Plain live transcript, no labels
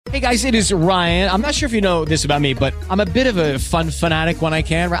Hey guys, it is Ryan. I'm not sure if you know this about me, but I'm a bit of a fun fanatic when I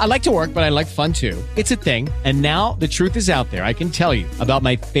can. I like to work, but I like fun too. It's a thing. And now the truth is out there. I can tell you about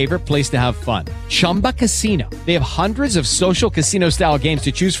my favorite place to have fun. Chumba Casino. They have hundreds of social casino style games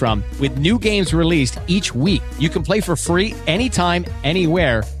to choose from with new games released each week. You can play for free anytime,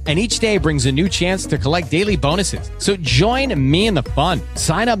 anywhere. And each day brings a new chance to collect daily bonuses. So join me in the fun.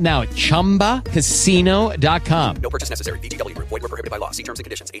 Sign up now at ChumbaCasino.com. No purchase necessary. VGW. Void where prohibited by law. See terms and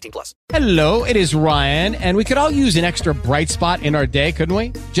conditions. 18+. Hello, it is Ryan, and we could all use an extra bright spot in our day, couldn't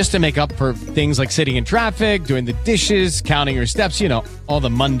we? Just to make up for things like sitting in traffic, doing the dishes, counting your steps, you know, all the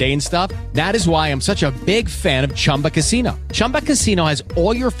mundane stuff. That is why I'm such a big fan of Chumba Casino. Chumba Casino has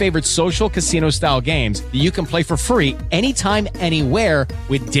all your favorite social casino-style games that you can play for free anytime, anywhere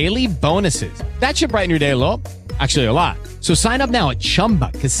with daily bonuses. That should brighten your day a little. Actually, a lot. So sign up now at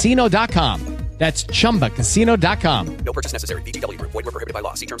ChumbaCasino.com. That's ChumbaCasino.com. No purchase necessary. VGW. Void where prohibited by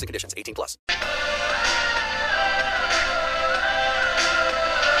law. See terms and conditions. 18+.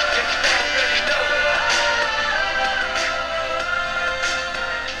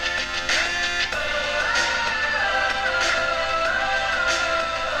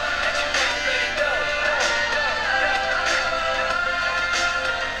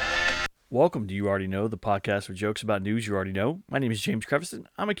 Welcome to You Already Know, the podcast with jokes about news you already know. My name is James Creviston.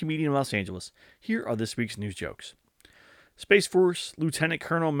 I'm a comedian in Los Angeles. Here are this week's news jokes. Space Force Lieutenant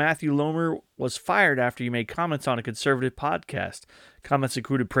Colonel Matthew Lohmeier was fired after he made comments on a conservative podcast. Comments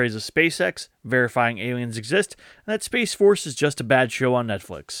included praise of SpaceX, verifying aliens exist, and that Space Force is just a bad show on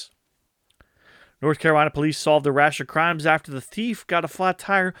Netflix. North Carolina police solved a rash of crimes after the thief got a flat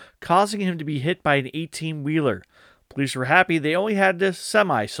tire, causing him to be hit by an 18-wheeler. Police were happy they only had to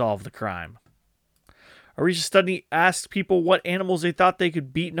semi-solve the crime. A recent study asked people what animals they thought they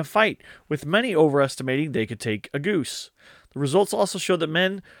could beat in a fight, with many overestimating they could take a goose. The results also showed that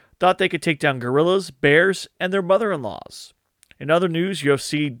men thought they could take down gorillas, bears, and their mother-in-laws. In other news,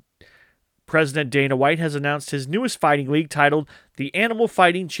 UFC President Dana White has announced his newest fighting league titled the Animal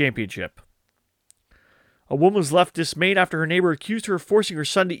Fighting Championship. A woman was left dismayed after her neighbor accused her of forcing her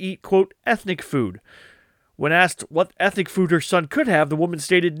son to eat, quote, ethnic food. When asked what ethnic food her son could have, the woman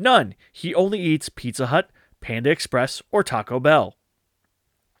stated none. He only eats Pizza Hut, Panda Express, or Taco Bell.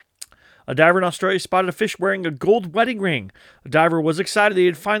 A diver in Australia spotted a fish wearing a gold wedding ring. The diver was excited they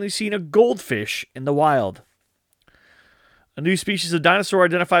had finally seen a goldfish in the wild. A new species of dinosaur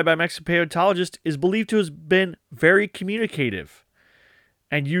identified by Mexican paleontologists is believed to have been very communicative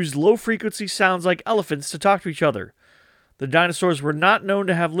and used low-frequency sounds like elephants to talk to each other. The dinosaurs were not known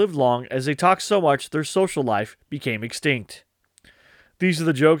to have lived long, as they talked so much their social life became extinct. These are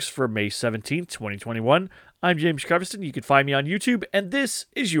the jokes for May 17th, 2021. I'm James Creviston. You can find me on YouTube, and this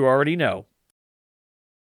is You Already Know.